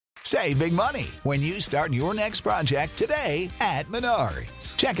Save big money when you start your next project today at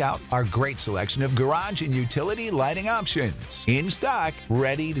Menards. Check out our great selection of garage and utility lighting options. In stock,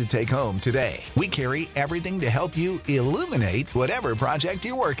 ready to take home today. We carry everything to help you illuminate whatever project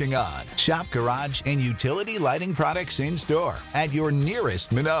you're working on. Shop garage and utility lighting products in store at your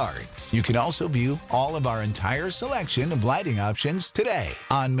nearest Menards. You can also view all of our entire selection of lighting options today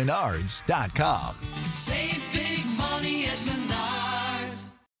on Menards.com. Save big money at Menards.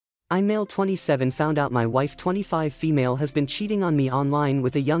 I, male 27, found out my wife 25 female has been cheating on me online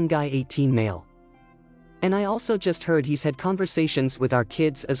with a young guy 18 male. And I also just heard he's had conversations with our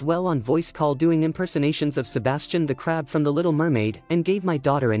kids as well on voice call doing impersonations of Sebastian the Crab from The Little Mermaid and gave my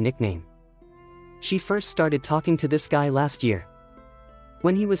daughter a nickname. She first started talking to this guy last year,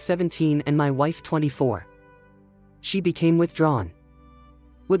 when he was 17 and my wife 24. She became withdrawn,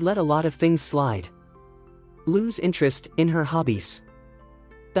 would let a lot of things slide, lose interest in her hobbies,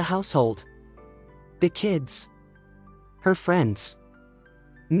 the household, the kids, her friends,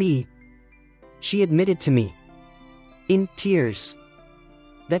 me. She admitted to me, in tears,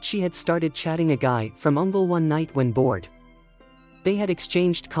 that she had started chatting a guy from Ungle one night when bored. They had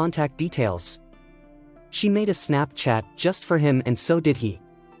exchanged contact details. She made a Snapchat just for him and so did he.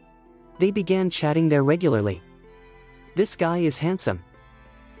 They began chatting there regularly. This guy is handsome.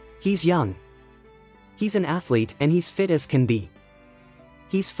 He's young. He's an athlete and he's fit as can be.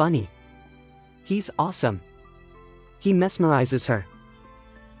 He's funny. He's awesome. He mesmerizes her.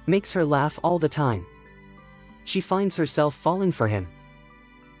 Makes her laugh all the time. She finds herself falling for him.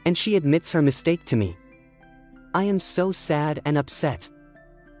 And she admits her mistake to me. I am so sad and upset.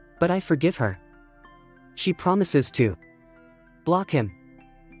 But I forgive her. She promises to block him.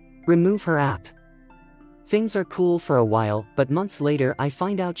 Remove her app. Things are cool for a while, but months later I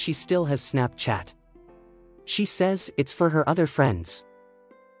find out she still has Snapchat. She says it's for her other friends.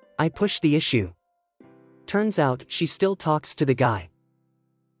 I push the issue. Turns out she still talks to the guy.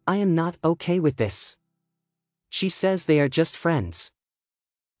 I am not okay with this. She says they are just friends.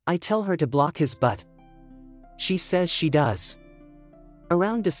 I tell her to block his butt. She says she does.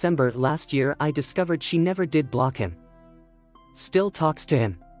 Around December last year I discovered she never did block him. Still talks to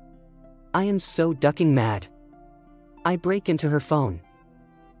him. I am so ducking mad. I break into her phone.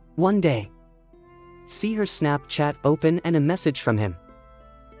 One day, see her Snapchat open and a message from him.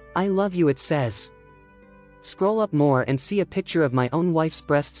 I love you, it says. Scroll up more and see a picture of my own wife's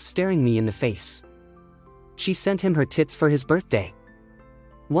breasts staring me in the face. She sent him her tits for his birthday.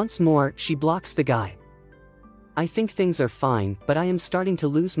 Once more, she blocks the guy. I think things are fine, but I am starting to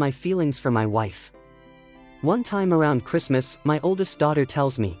lose my feelings for my wife. One time around Christmas, my oldest daughter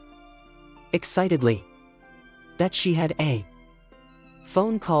tells me, excitedly, that she had a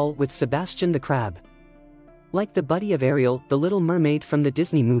phone call with Sebastian the Crab. Like the buddy of Ariel, the Little Mermaid from the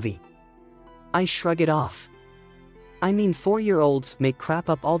Disney movie. I shrug it off. I mean, 4-year-olds make crap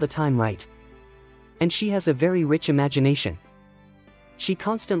up all the time, right? And she has a very rich imagination. She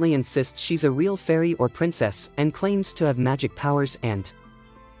constantly insists she's a real fairy or princess and claims to have magic powers and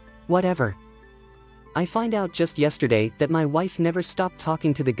whatever. I find out just yesterday that my wife never stopped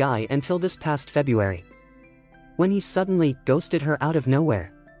talking to the guy until this past February, when he suddenly ghosted her out of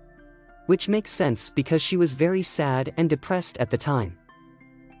nowhere. Which makes sense because she was very sad and depressed at the time.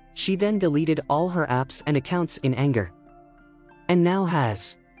 She then deleted all her apps and accounts in anger. And now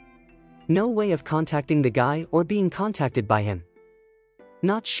has no way of contacting the guy or being contacted by him.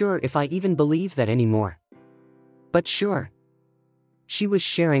 Not sure if I even believe that anymore. But sure. She was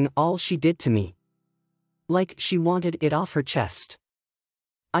sharing all she did to me. Like she wanted it off her chest.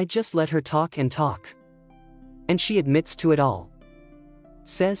 I just let her talk and talk. And she admits to it all.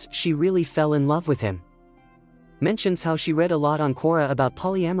 Says she really fell in love with him. Mentions how she read a lot on Quora about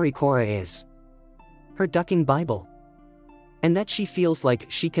polyamory. Quora is her ducking Bible. And that she feels like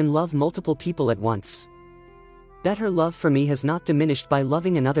she can love multiple people at once. That her love for me has not diminished by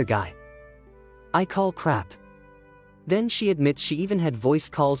loving another guy. I call crap. Then she admits she even had voice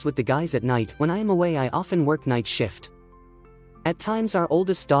calls with the guys at night. When I am away, I often work night shift. At times our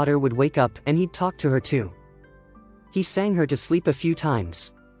oldest daughter would wake up and he'd talk to her too. He sang her to sleep a few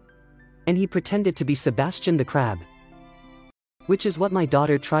times. And he pretended to be Sebastian the Crab. Which is what my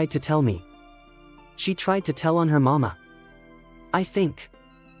daughter tried to tell me. She tried to tell on her mama, I think.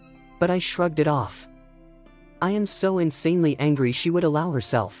 But I shrugged it off. I am so insanely angry she would allow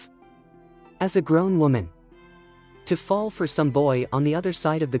herself, as a grown woman, to fall for some boy on the other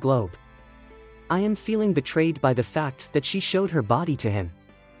side of the globe. I am feeling betrayed by the fact that she showed her body to him.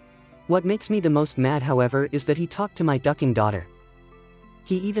 What makes me the most mad, however, is that he talked to my ducking daughter.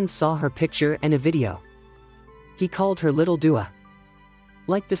 He even saw her picture and a video. He called her Little Dua.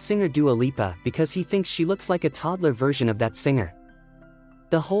 Like the singer Dua Lipa because he thinks she looks like a toddler version of that singer.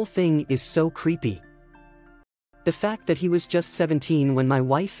 The whole thing is so creepy. The fact that he was just 17 when my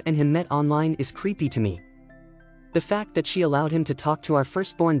wife and him met online is creepy to me. The fact that she allowed him to talk to our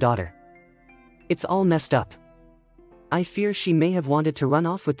firstborn daughter. It's all messed up. I fear she may have wanted to run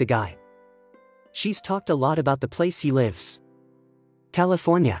off with the guy. She's talked a lot about the place he lives.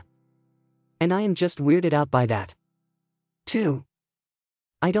 California. And I am just weirded out by that. 2.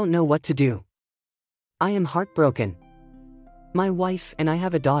 I don't know what to do. I am heartbroken. My wife and I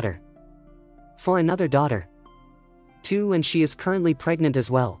have a daughter. For another daughter. 2, and she is currently pregnant as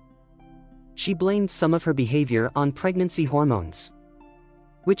well. She blamed some of her behavior on pregnancy hormones.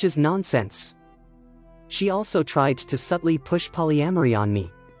 Which is nonsense. She also tried to subtly push polyamory on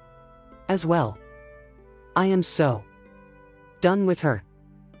me. As well. I am so done with her.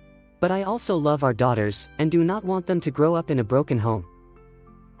 But I also love our daughters and do not want them to grow up in a broken home.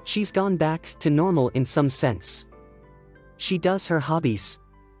 She's gone back to normal in some sense. She does her hobbies.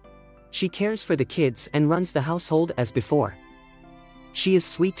 She cares for the kids and runs the household as before. She is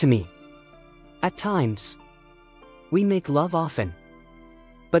sweet to me. At times. We make love often.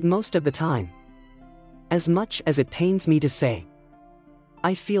 But most of the time. As much as it pains me to say,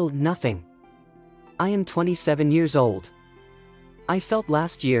 I feel nothing. I am 27 years old. I felt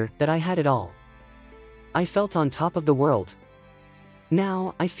last year that I had it all. I felt on top of the world.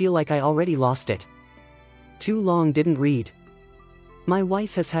 Now I feel like I already lost it. Too long didn't read. My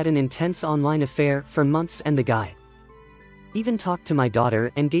wife has had an intense online affair for months and the guy even talked to my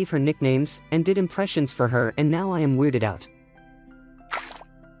daughter and gave her nicknames and did impressions for her, and now I am weirded out.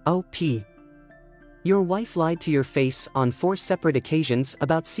 OP. Your wife lied to your face on 4 separate occasions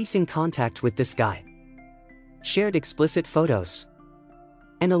about ceasing contact with this guy. Shared explicit photos.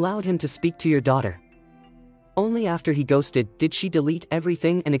 And allowed him to speak to your daughter. Only after he ghosted did she delete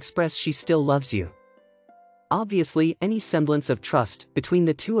everything and express she still loves you. Obviously, any semblance of trust between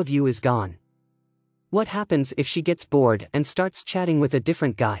the two of you is gone. What happens if she gets bored and starts chatting with a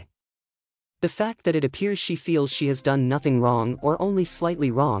different guy? The fact that it appears she feels she has done nothing wrong or only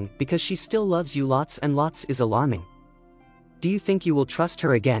slightly wrong because she still loves you lots and lots is alarming. Do you think you will trust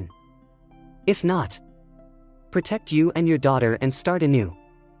her again? If not, protect you and your daughter and start anew.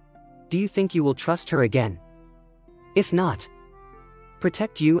 Do you think you will trust her again? If not,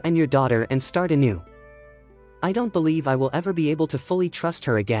 protect you and your daughter and start anew. I don't believe I will ever be able to fully trust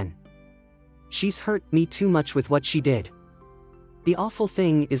her again. She's hurt me too much with what she did. The awful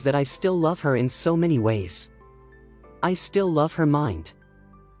thing is that I still love her in so many ways. I still love her mind.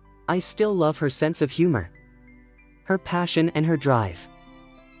 I still love her sense of humor. Her passion and her drive.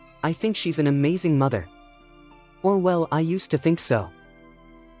 I think she's an amazing mother. Or well, I used to think so.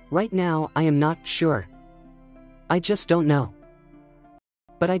 Right now, I am not sure. I just don't know.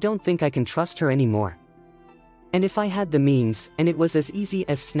 But I don't think I can trust her anymore. And if I had the means, and it was as easy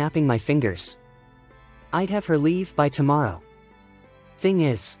as snapping my fingers, I'd have her leave by tomorrow. Thing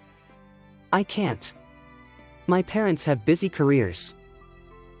is, I can't. My parents have busy careers.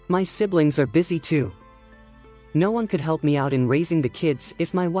 My siblings are busy too. No one could help me out in raising the kids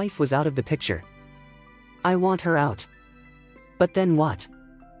if my wife was out of the picture. I want her out. But then what?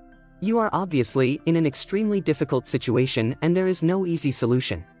 You are obviously in an extremely difficult situation and there is no easy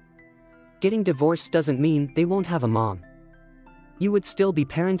solution. Getting divorced doesn't mean they won't have a mom. You would still be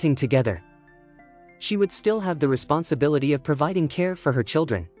parenting together. She would still have the responsibility of providing care for her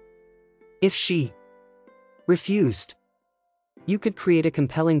children. If she refused, you could create a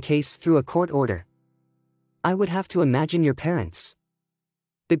compelling case through a court order. I would have to imagine your parents.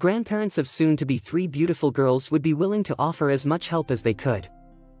 The grandparents of soon-to-be 3 beautiful girls would be willing to offer as much help as they could.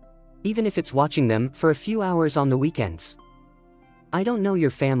 Even if it's watching them for a few hours on the weekends. I don't know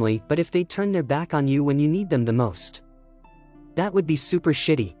your family, but if they turn their back on you when you need them the most, that would be super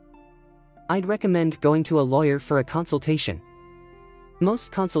shitty. I'd recommend going to a lawyer for a consultation.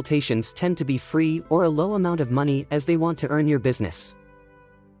 Most consultations tend to be free or a low amount of money as they want to earn your business.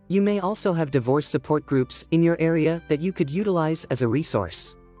 You may also have divorce support groups in your area that you could utilize as a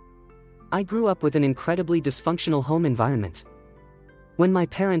resource. I grew up with an incredibly dysfunctional home environment. When my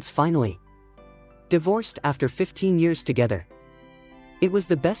parents finally divorced after 15 years together, it was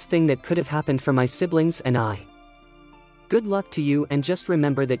the best thing that could have happened for my siblings and I. Good luck to you, and just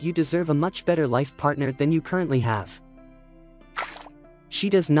remember that you deserve a much better life partner than you currently have. She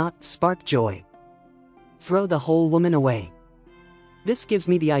does not spark joy. Throw the whole woman away. This gives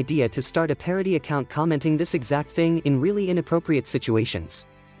me the idea to start a parody account commenting this exact thing in really inappropriate situations.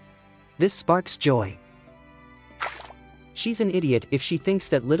 This sparks joy. She's an idiot if she thinks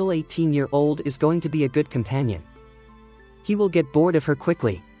that little 18-year-old is going to be a good companion. He will get bored of her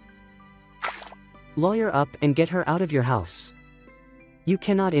quickly. Lawyer up and get her out of your house. You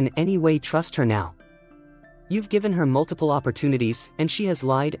cannot in any way trust her now. You've given her multiple opportunities and she has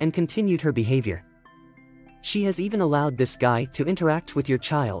lied and continued her behavior. She has even allowed this guy to interact with your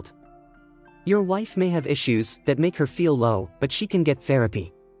child. Your wife may have issues that make her feel low, but she can get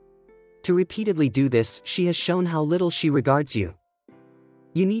therapy. To repeatedly do this, she has shown how little she regards you.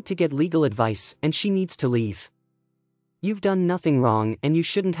 You need to get legal advice and she needs to leave. You've done nothing wrong and you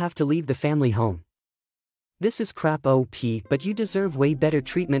shouldn't have to leave the family home. This is crap OP, but you deserve way better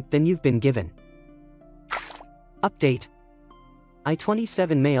treatment than you've been given. Update. I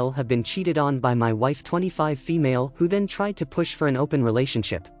 27 male have been cheated on by my wife 25 female who then tried to push for an open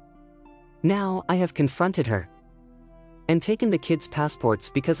relationship. Now I have confronted her and taken the kids'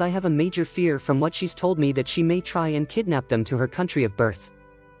 passports because I have a major fear from what she's told me that she may try and kidnap them to her country of birth.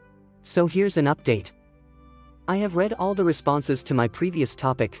 So here's an update. I have read all the responses to my previous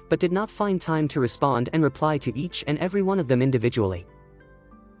topic but did not find time to respond and reply to each and every one of them individually.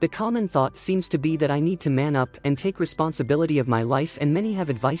 The common thought seems to be that I need to man up and take responsibility of my life, and many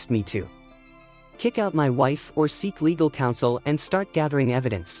have advised me to kick out my wife or seek legal counsel and start gathering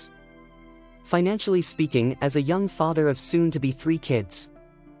evidence. Financially speaking, as a young father of soon-to-be 3 kids,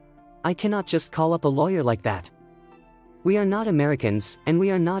 I cannot just call up a lawyer like that. We are not Americans, and we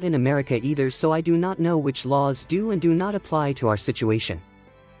are not in America either, so I do not know which laws do and do not apply to our situation.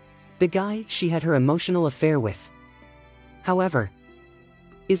 The guy she had her emotional affair with, however,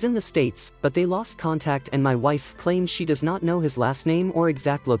 is in the States, but they lost contact and my wife claims she does not know his last name or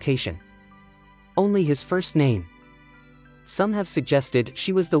exact location. Only his first name. Some have suggested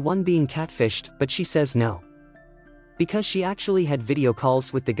she was the one being catfished, but she says no. Because she actually had video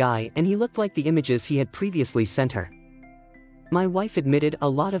calls with the guy and he looked like the images he had previously sent her. My wife admitted a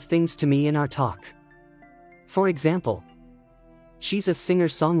lot of things to me in our talk. For example, she's a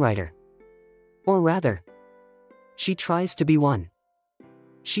singer-songwriter. Or rather, she tries to be one.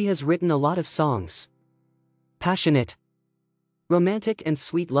 She has written a lot of songs. Passionate, romantic and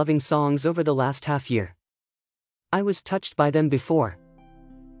sweet loving songs over the last half year. I was touched by them before.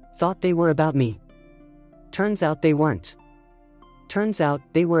 Thought they were about me. Turns out they weren't. Turns out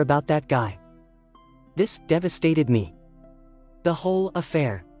they were about that guy. This devastated me. The whole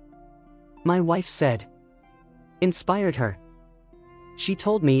affair, my wife said, inspired her. She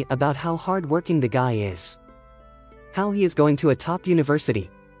told me about how hard-working the guy is. How he is going to a top university.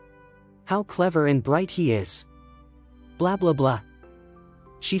 How clever and bright he is. Blah blah blah.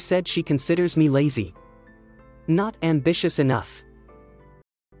 She said she considers me lazy. Not ambitious enough.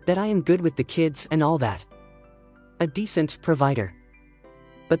 That I am good with the kids and all that. A decent provider.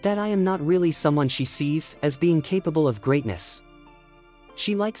 But that I am not really someone she sees as being capable of greatness.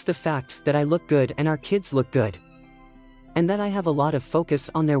 She likes the fact that I look good and our kids look good. And that I have a lot of focus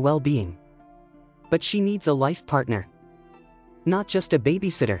on their well-being. But she needs a life partner. Not just a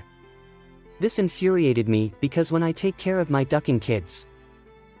babysitter. This infuriated me because when I take care of my ducking kids,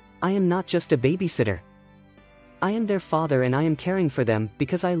 I am not just a babysitter. I am their father and I am caring for them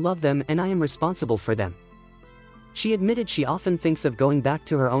because I love them and I am responsible for them. She admitted she often thinks of going back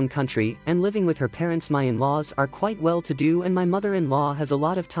to her own country and living with her parents. My in-laws are quite well-to-do and my mother-in-law has a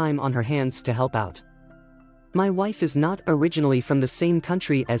lot of time on her hands to help out. My wife is not originally from the same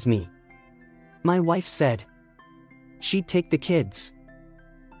country as me. My wife said she'd take the kids,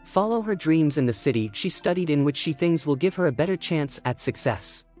 follow her dreams in the city she studied in, which she thinks will give her a better chance at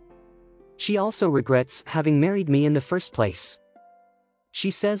success. She also regrets having married me in the first place.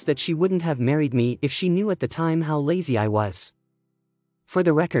 She says that she wouldn't have married me if she knew at the time how lazy I was. For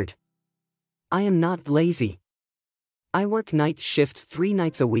the record, I am not lazy. I work night shift 3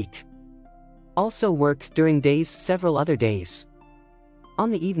 nights a week. Also work during days several other days.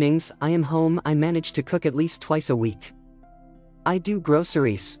 On the evenings I am home. I manage to cook at least twice a week. I do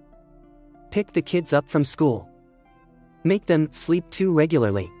groceries. Pick the kids up from school. Make them sleep too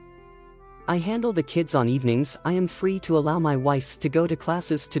regularly. I handle the kids on evenings. I am free to allow my wife to go to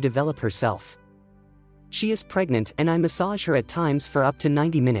classes to develop herself. She is pregnant and I massage her at times for up to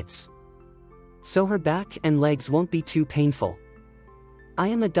 90 minutes. So her back and legs won't be too painful. I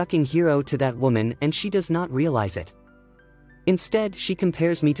am a ducking hero to that woman and she does not realize it. Instead, she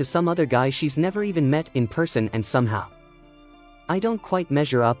compares me to some other guy she's never even met in person, and somehow I don't quite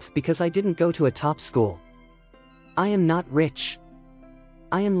measure up because I didn't go to a top school. I am not rich.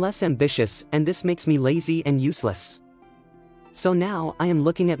 I am less ambitious and this makes me lazy and useless. So now I am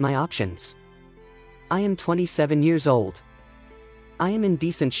looking at my options. I am 27 years old. I am in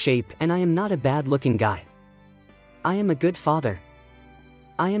decent shape and I am not a bad-looking guy. I am a good father.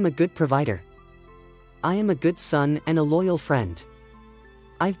 I am a good provider. I am a good son and a loyal friend.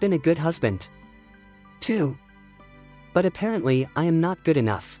 I've been a good husband, too. But apparently, I am not good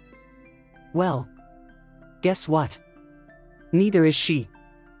enough. Well, guess what? Neither is she.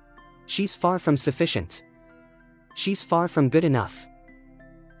 She's far from sufficient. She's far from good enough.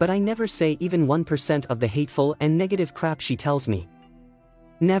 But I never say even 1% of the hateful and negative crap she tells me.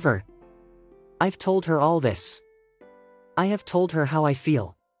 Never. I've told her all this. I have told her how I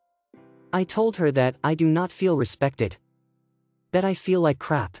feel. I told her that I do not feel respected. That I feel like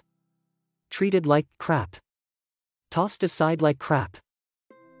crap. Treated like crap. Tossed aside like crap.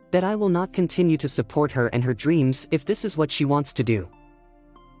 That I will not continue to support her and her dreams if this is what she wants to do.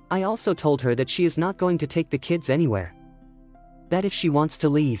 I also told her that she is not going to take the kids anywhere. That if she wants to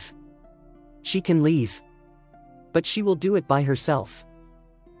leave, she can leave. But she will do it by herself.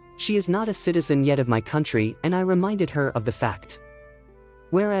 She is not a citizen yet of my country, and I reminded her of the fact.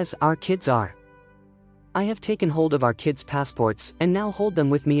 Whereas our kids are. I have taken hold of our kids' passports and now hold them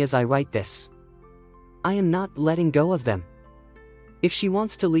with me as I write this. I am not letting go of them. If she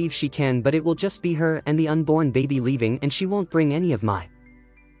wants to leave she can, but it will just be her and the unborn baby leaving, and she won't bring any of my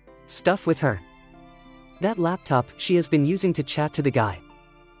stuff with her. That laptop she has been using to chat to the guy.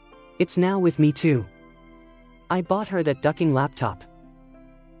 It's now with me too. I bought her that ducking laptop.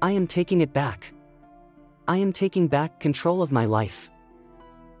 I am taking it back. I am taking back control of my life.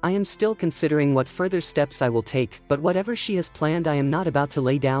 I am still considering what further steps I will take, but whatever she has planned I am not about to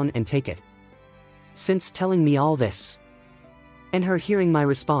lay down and take it. Since telling me all this, and her hearing my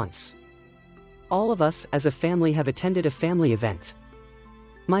response, all of us as a family have attended a family event.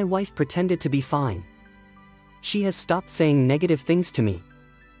 My wife pretended to be fine. She has stopped saying negative things to me.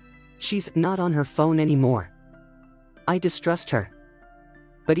 She's not on her phone anymore. I distrust her.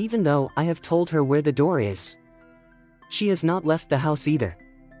 But even though I have told her where the door is, she has not left the house either.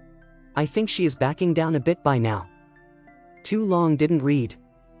 I think she is backing down a bit by now. Too long didn't read.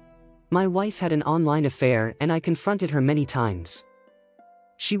 My wife had an online affair and I confronted her many times.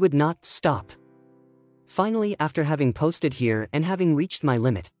 She would not stop. Finally, after having posted here and having reached my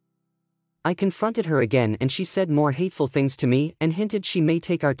limit, I confronted her again and she said more hateful things to me and hinted she may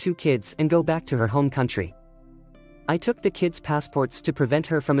take our 2 kids and go back to her home country. I took the kids' passports to prevent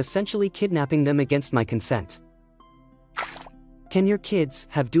her from essentially kidnapping them against my consent. Can your kids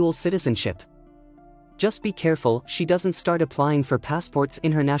have dual citizenship? Just be careful she doesn't start applying for passports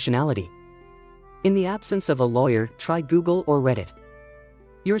in her nationality. In the absence of a lawyer, try Google or Reddit.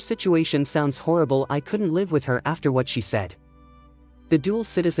 Your situation sounds horrible. I couldn't live with her after what she said. The dual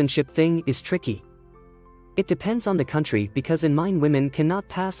citizenship thing is tricky. It depends on the country, because in mine women cannot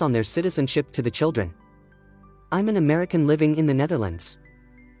pass on their citizenship to the children. I'm an American living in the Netherlands.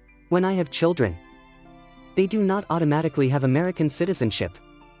 When I have children, they do not automatically have American citizenship.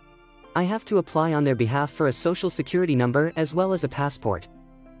 I have to apply on their behalf for a social security number as well as a passport.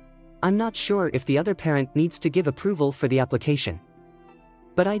 I'm not sure if the other parent needs to give approval for the application.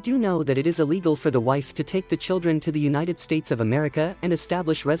 But I do know that it is illegal for the wife to take the children to the United States of America and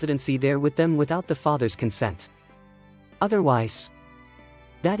establish residency there with them without the father's consent. Otherwise,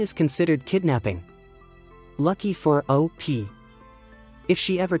 that is considered kidnapping. Lucky for OP. If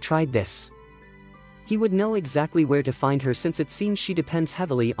she ever tried this, he would know exactly where to find her, since it seems she depends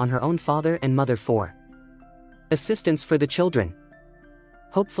heavily on her own father and mother for assistance for the children.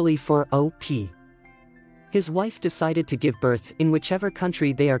 Hopefully for OP, his wife decided to give birth in whichever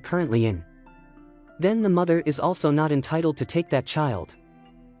country they are currently in. Then the mother is also not entitled to take that child.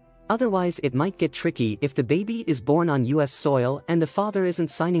 Otherwise it might get tricky if the baby is born on US soil and the father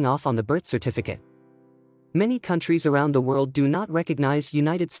isn't signing off on the birth certificate. Many countries around the world do not recognize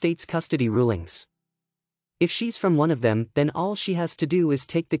United States custody rulings. If she's from one of them, then all she has to do is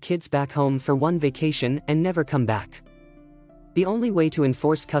take the kids back home for one vacation and never come back. The only way to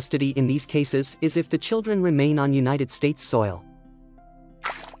enforce custody in these cases is if the children remain on United States soil.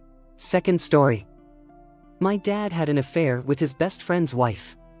 Second story. My dad had an affair with his best friend's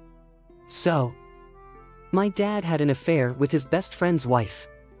wife. My dad had an affair with his best friend's wife.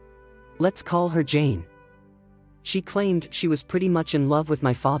 Let's call her Jane. She claimed she was pretty much in love with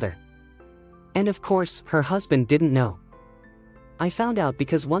my father. And of course, her husband didn't know. I found out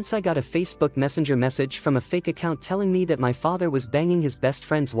because once I got a Facebook Messenger message from a fake account telling me that my father was banging his best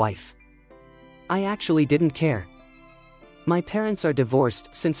friend's wife. I actually didn't care. My parents are divorced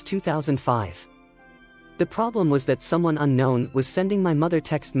since 2005. The problem was that someone unknown was sending my mother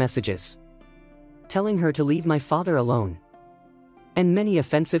text messages, telling her to leave my father alone, and many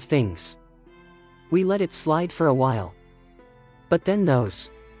offensive things. We let it slide for a while. But then those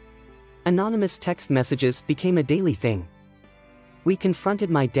anonymous text messages became a daily thing. We confronted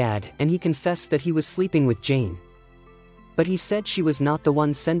my dad and he confessed that he was sleeping with Jane. But he said she was not the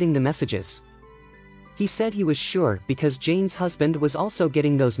one sending the messages. He said he was sure because Jane's husband was also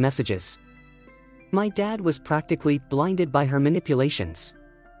getting those messages. My dad was practically blinded by her manipulations.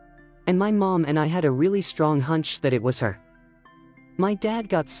 And my mom and I had a really strong hunch that it was her. My dad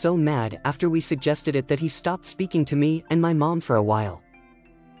got so mad after we suggested it that he stopped speaking to me and my mom for a while.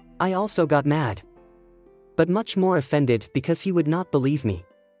 I also got mad. But much more offended because he would not believe me.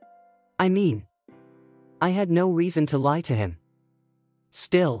 I mean, I had no reason to lie to him.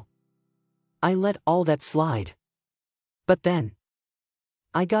 Still, I let all that slide. But then,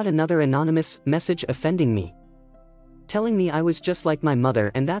 I got another anonymous message offending me. Telling me I was just like my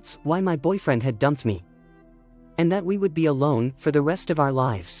mother and that's why my boyfriend had dumped me. And that we would be alone for the rest of our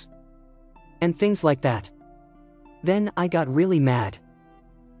lives. And things like that. Then I got really mad.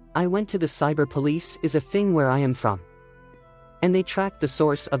 I went to the cyber police is a thing where I am from. And they tracked the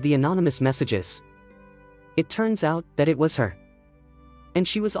source of the anonymous messages. It turns out that it was her. And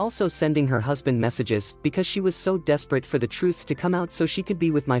she was also sending her husband messages because she was so desperate for the truth to come out so she could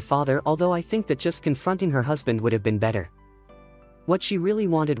be with my father, although I think that just confronting her husband would have been better. What she really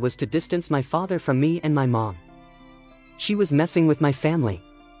wanted was to distance my father from me and my mom. She was messing with my family.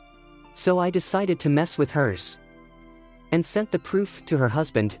 So I decided to mess with hers. And sent the proof to her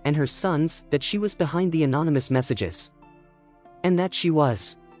husband and her sons that she was behind the anonymous messages. And that she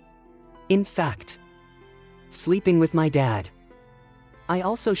was, in fact, sleeping with my dad. I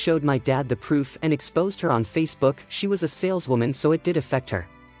also showed my dad the proof and exposed her on Facebook. She was a saleswoman, so it did affect her.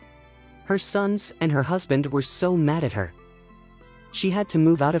 Her sons and her husband were so mad at her. She had to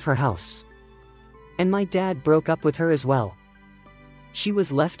move out of her house. And my dad broke up with her as well. She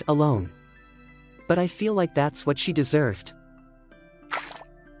was left alone. But I feel like that's what she deserved.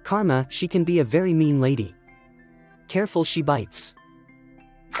 Karma, she can be a very mean lady. Careful, she bites.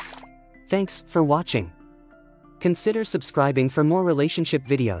 Thanks for watching. Consider subscribing for more relationship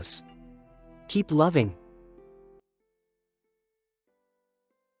videos. Keep loving.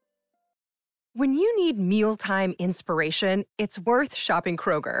 When you need mealtime inspiration, it's worth shopping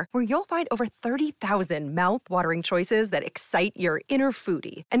Kroger, where you'll find over 30,000 mouth-watering choices that excite your inner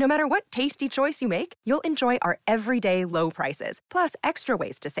foodie. And no matter what tasty choice you make, you'll enjoy our everyday low prices, plus extra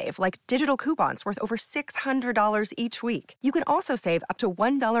ways to save, like digital coupons worth over $600 each week. You can also save up to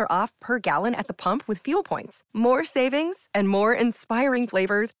 $1 off per gallon at the pump with fuel points. More savings and more inspiring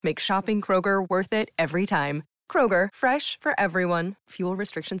flavors make shopping Kroger worth it every time. Kroger, fresh for everyone. Fuel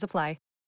restrictions apply.